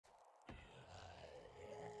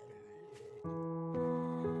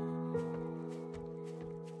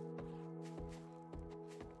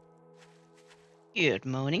Good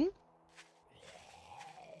morning.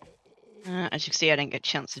 As you can see, I didn't get a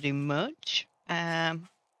chance to do much. Yeah.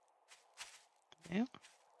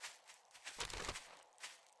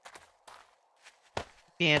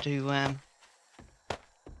 Be able to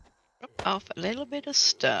drop off a little bit of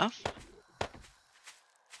stuff.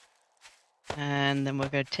 And then we're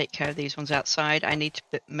going to take care of these ones outside. I need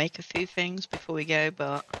to make a few things before we go,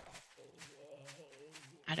 but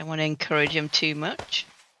I don't want to encourage them too much.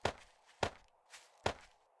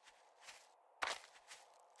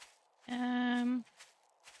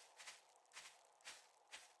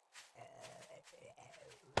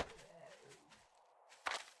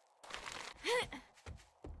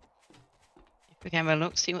 If we can have a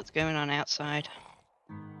look, see what's going on outside.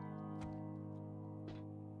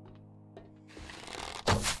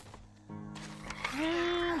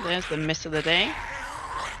 And there's the miss of the day.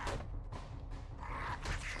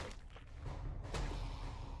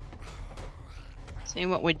 See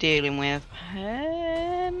what we're dealing with.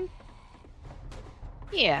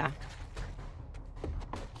 Yeah.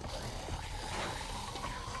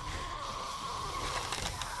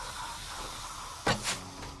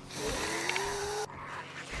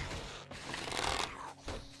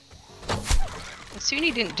 Soon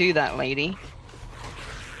he didn't do that, lady.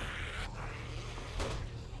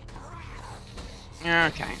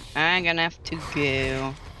 Okay, I'm gonna have to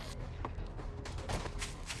go.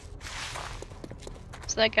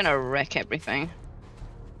 So they're gonna wreck everything.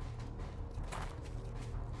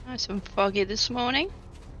 Nice and foggy this morning.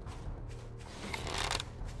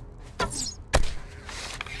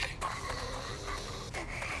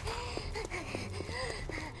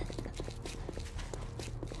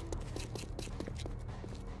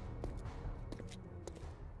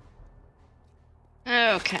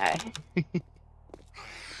 Okay.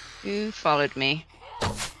 You followed me.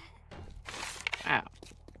 Wow.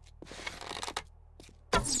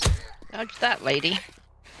 Dodge that, lady.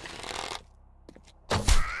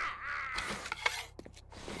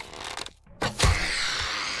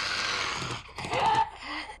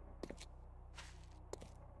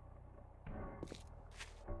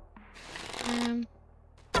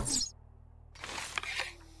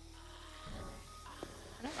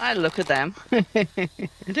 I look at them. I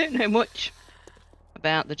don't know much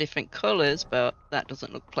about the different colours, but that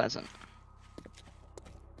doesn't look pleasant.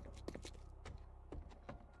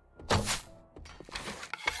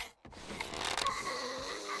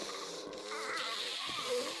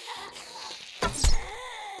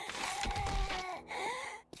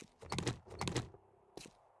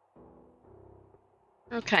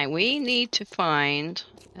 Okay, we need to find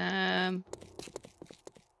better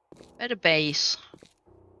base.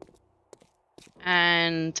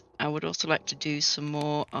 And I would also like to do some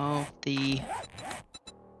more of the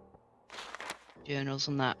journals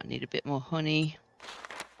on that. I need a bit more honey.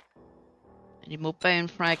 I need more bone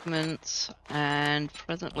fragments. And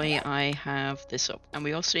presently I have this up. And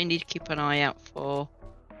we also need to keep an eye out for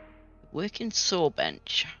working saw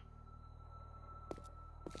bench.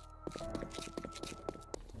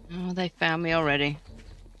 Oh, they found me already.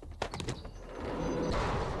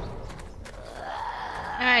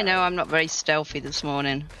 I know I'm not very stealthy this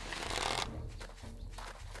morning.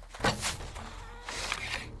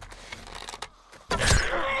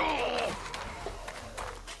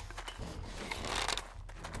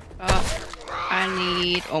 But I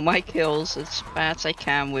need all my kills as fast as I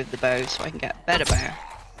can with the bow so I can get a better bow.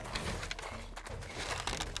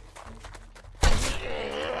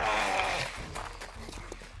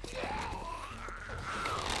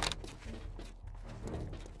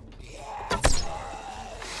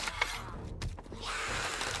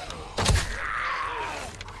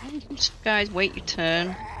 Guys, wait your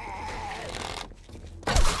turn.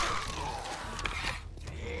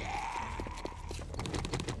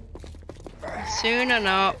 Sooner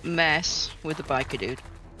not mess with the biker dude.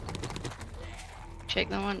 Check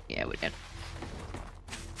that one? Yeah, we did.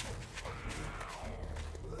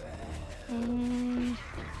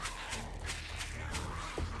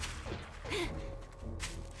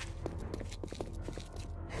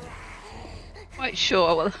 Quite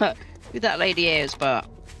sure who that lady is, but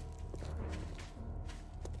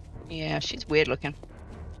yeah, she's weird looking.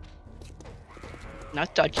 Nice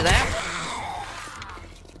dodge there.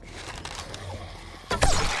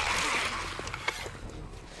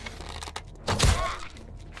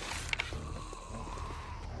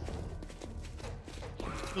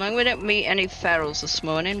 As long as we don't meet any ferals this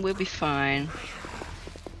morning, we'll be fine.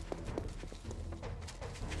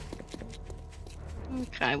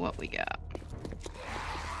 Okay, what we got?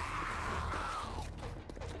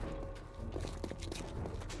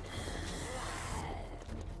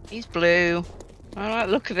 He's blue. I like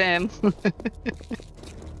the look of him.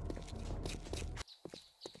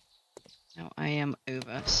 Now I am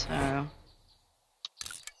over, so let's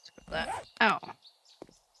put that out.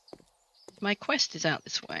 My quest is out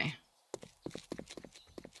this way.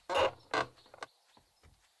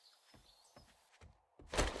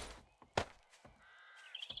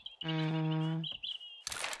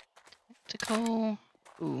 Tactical.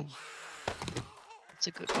 Ooh, that's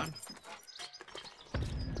a good one.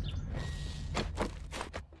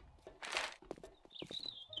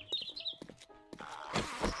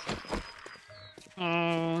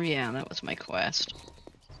 Oh yeah, that was my quest.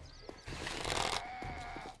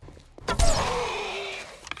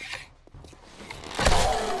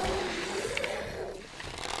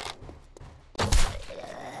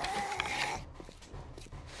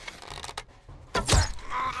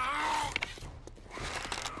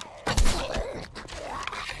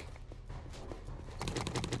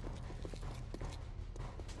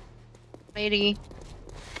 Lady,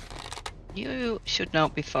 you should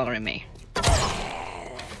not be following me.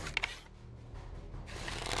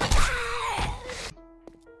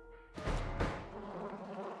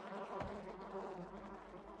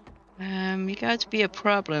 You guys be a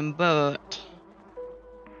problem, but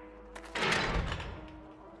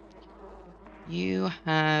you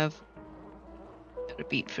have got to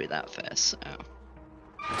beat through that first, so.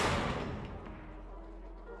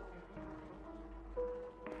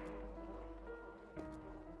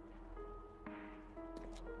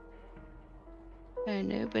 Okay,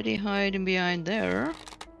 nobody hiding behind there.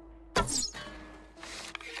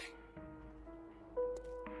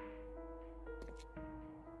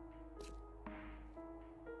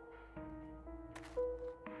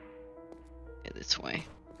 Get this way.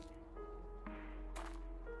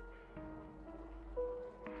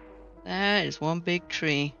 That is one big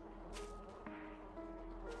tree.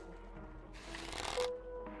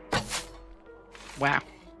 Wow.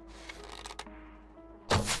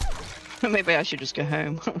 Maybe I should just go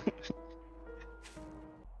home.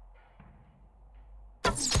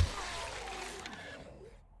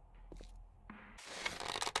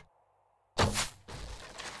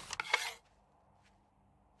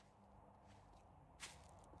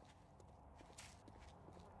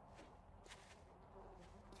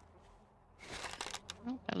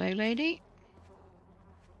 Oh, hello, lady.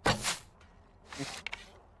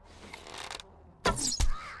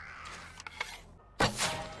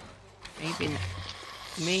 Maybe not.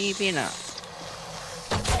 Maybe not.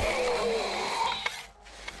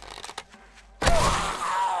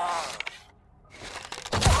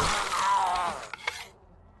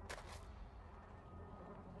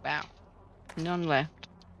 Wow. None left.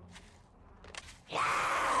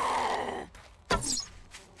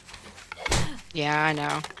 Yeah, I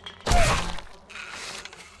know.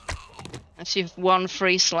 That's your one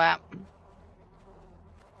free slap.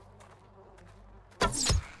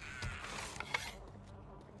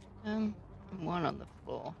 One on the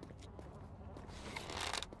floor.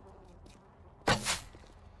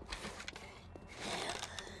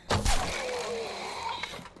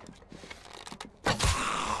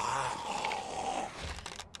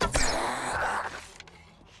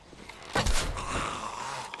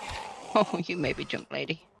 Oh, you may be junk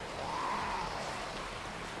lady.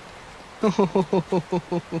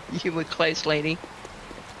 You were close, lady.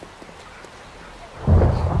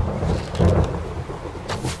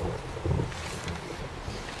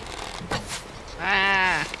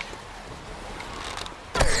 Ah!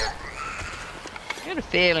 I got a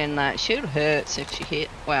feeling that shield hurts if she hit.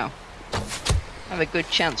 Well, have a good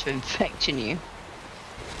chance of infecting you.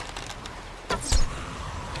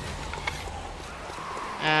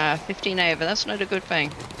 15 over, that's not a good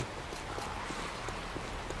thing.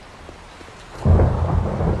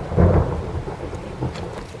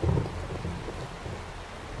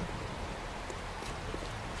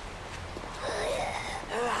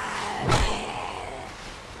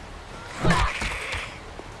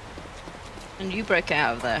 And you broke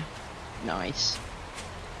out of there. Nice.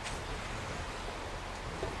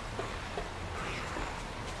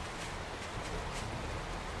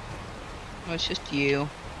 Oh, it's just you.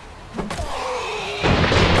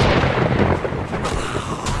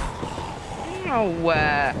 Oh,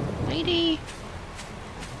 lady.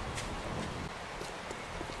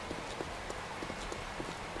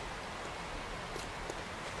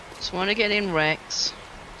 Just want to get in Rex.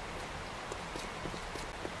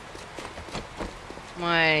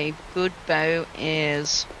 My good bow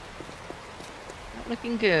is not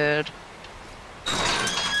looking good.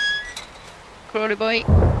 Crawly boy.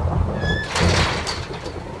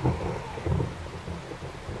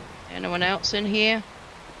 Anyone else in here?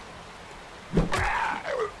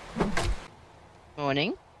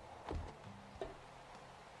 morning.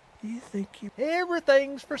 You think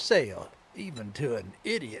everything's for sale, even to an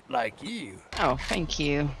idiot like you. Oh, thank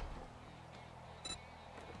you.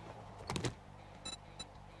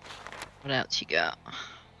 What else you got?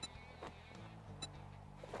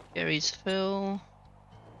 Jerry's full.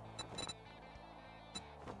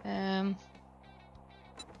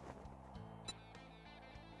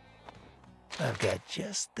 I've got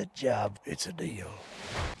just the job. It's a deal.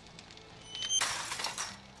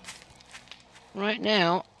 Right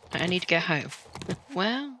now, I need to go home.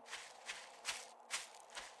 Well,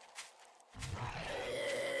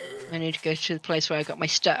 I need to go to the place where I got my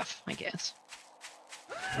stuff, I guess.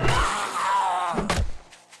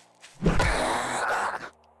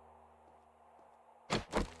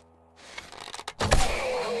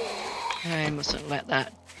 I mustn't let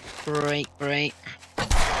that break. Do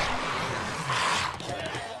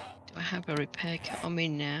I have a repair kit on me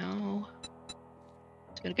now?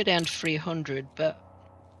 It's going to go down to 300, but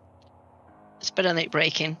it's better than it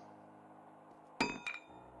breaking.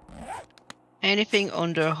 Anything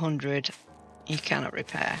under 100, you cannot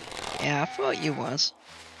repair. Yeah, I thought you was.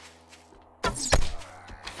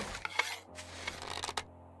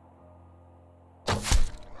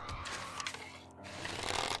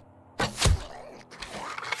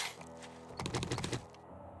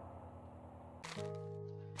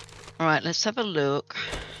 Alright, let's have a look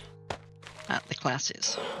at the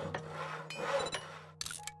classes.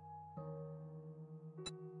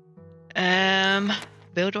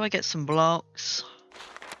 Bill, do I get some blocks?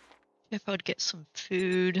 If I'd get some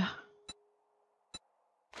food.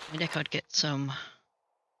 I think I'd get some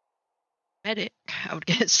medic. I would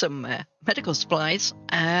get some medical supplies.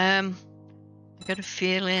 I got a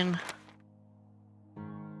feeling.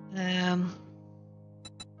 I'm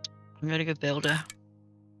gonna go builder.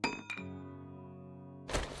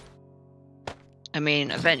 I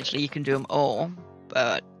mean, eventually you can do them all,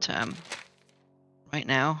 but right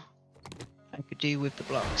now I could do with the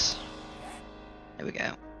blocks. There we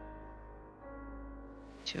go.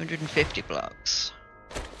 250 blocks.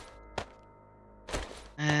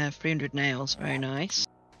 300 nails, very nice.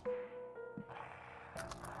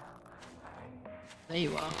 There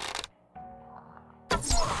you are.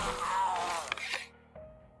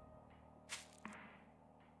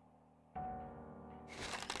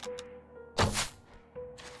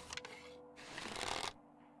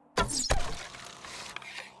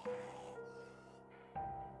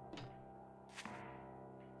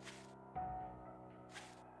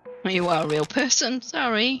 You are a real person,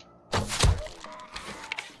 sorry. Oh,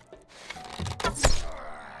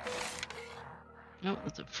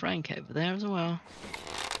 there's a Frank over there as well.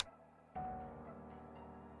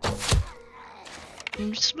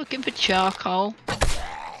 I'm just looking for charcoal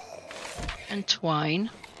and twine.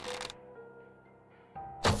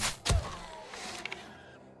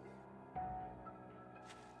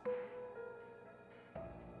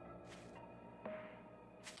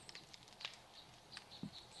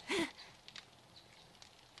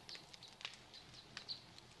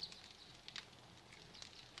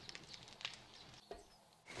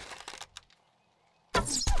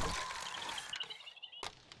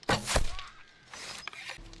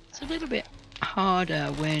 A little bit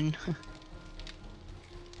harder when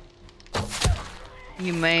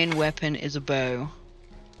your main weapon is a bow.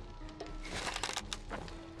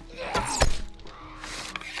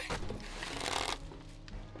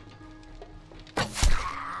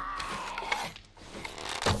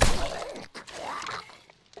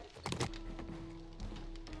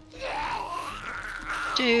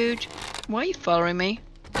 Dude, why are you following me?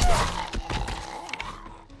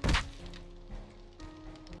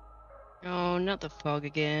 Oh, not the fog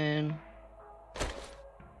again.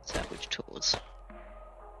 Salvage tools.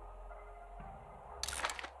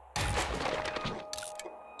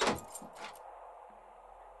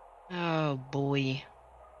 Oh boy.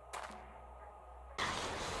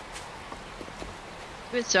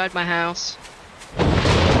 Go inside my house.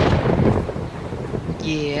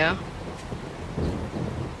 Yeah.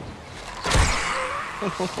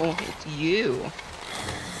 Oh, it's you.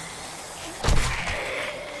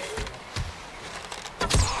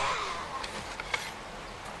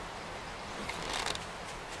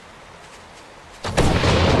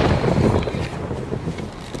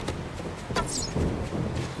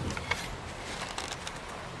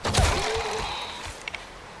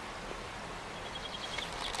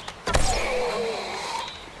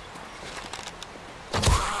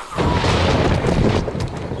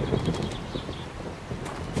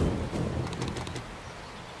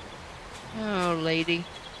 Lady.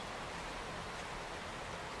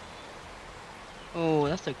 Oh,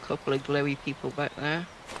 that's a a couple of glowy people back there.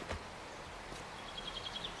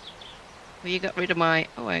 Well, you got rid of my...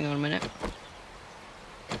 Oh, hang on a minute.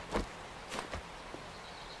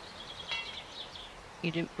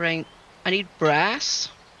 You didn't bring... I need brass.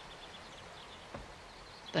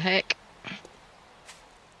 The heck?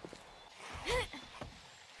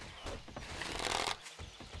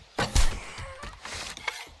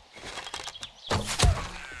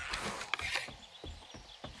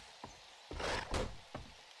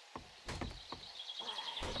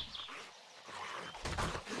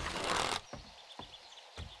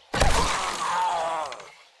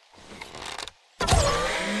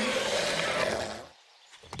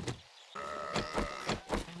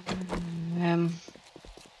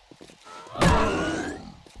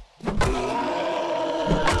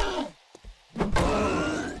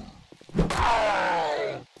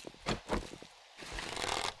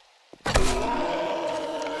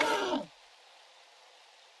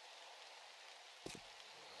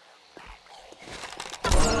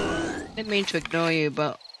 Didn't mean to ignore you,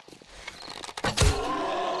 but...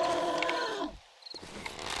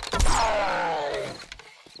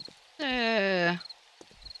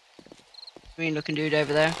 Green looking dude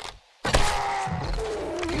over there.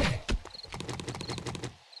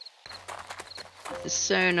 It's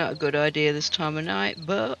so not a good idea this time of night,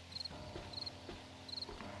 but...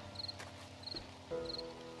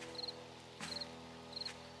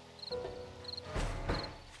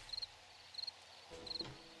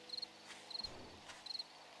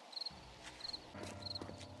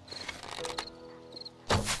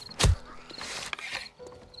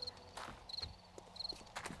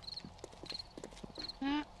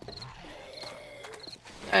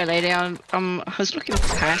 Hey lady, I was looking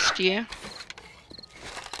past you.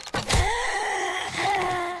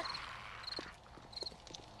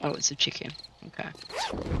 Oh, it's a chicken. Okay.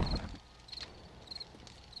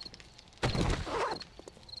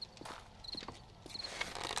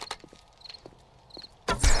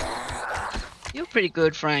 You're pretty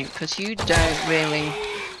good, Frank, because you don't really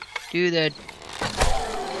do the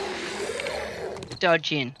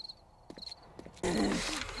dodging.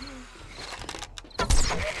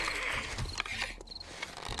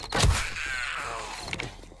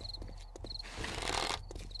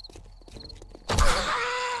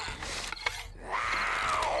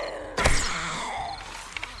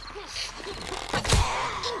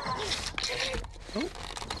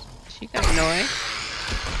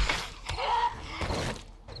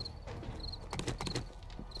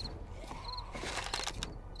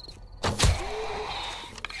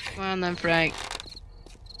 Come on then, Frank.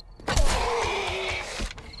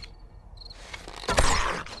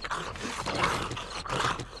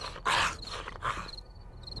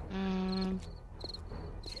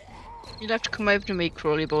 You'll have to come over to me,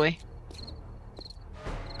 Crawley boy.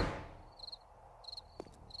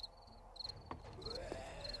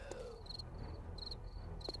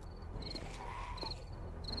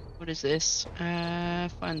 What is this?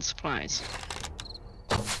 Find supplies.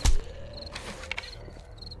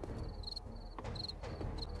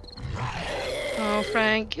 Oh,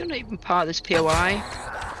 Frank, you're not even part of this POI.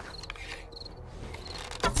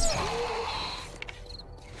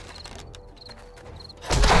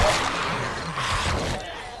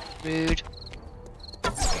 Rude.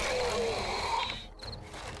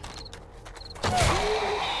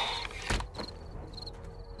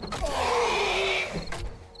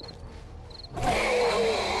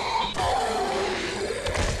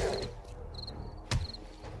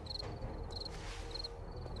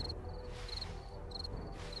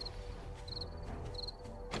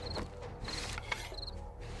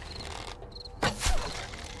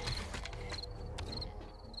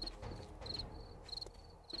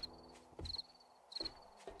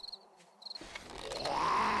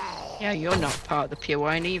 Yeah, you're not part of the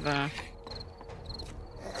POI neither.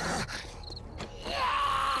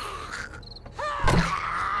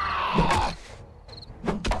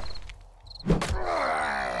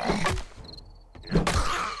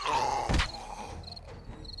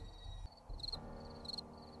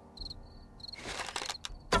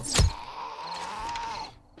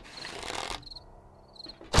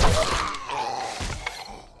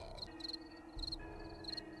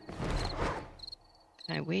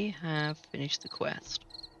 We have finished the quest.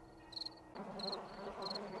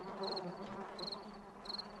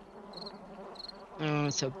 Oh,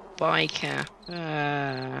 it's a biker.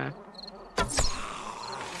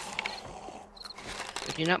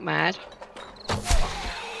 But you're not mad.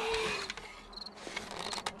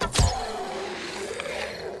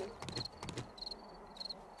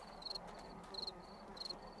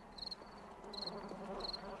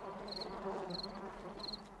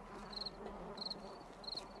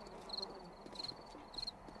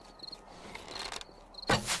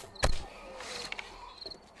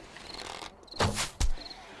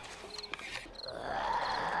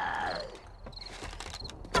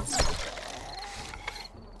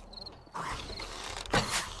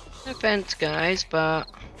 defense, guys, but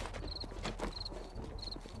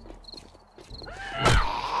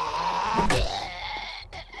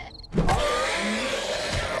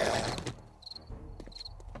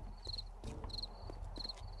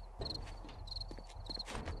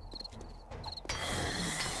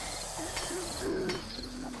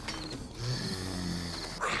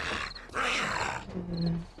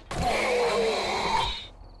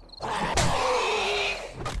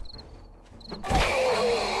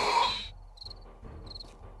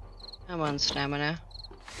come on, stamina.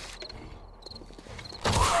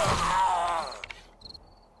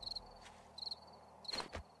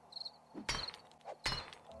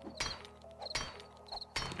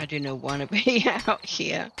 I do not want to be out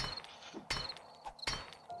here.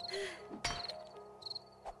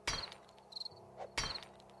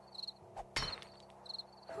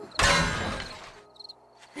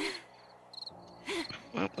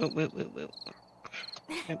 Whoa.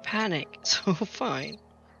 Don't panic, it's all fine.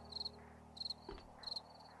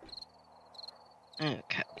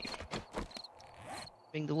 Okay.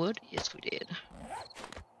 Bring the wood? Yes, we did.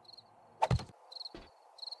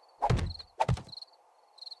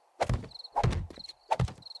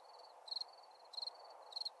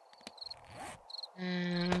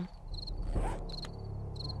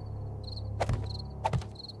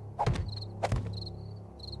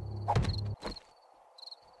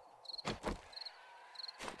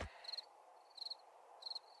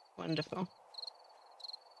 Wonderful.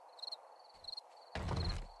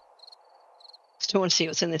 Still want to see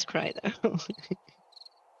what's in this crate, though.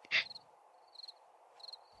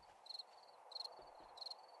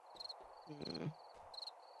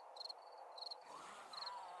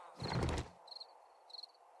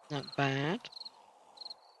 Not bad.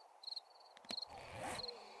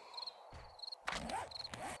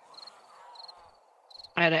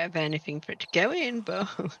 I don't have anything for it to go in, but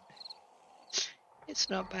it's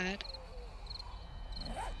not bad.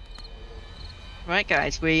 Right,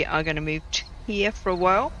 guys, we are going to move here for a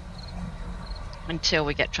while until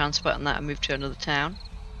we get transport on that and move to another town.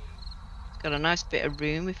 It's got a nice bit of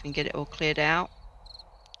room if we can get it all cleared out.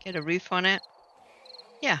 Get a roof on it.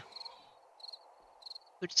 Yeah.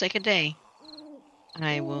 Would take a day.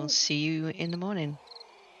 I will see you in the morning.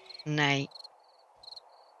 Night.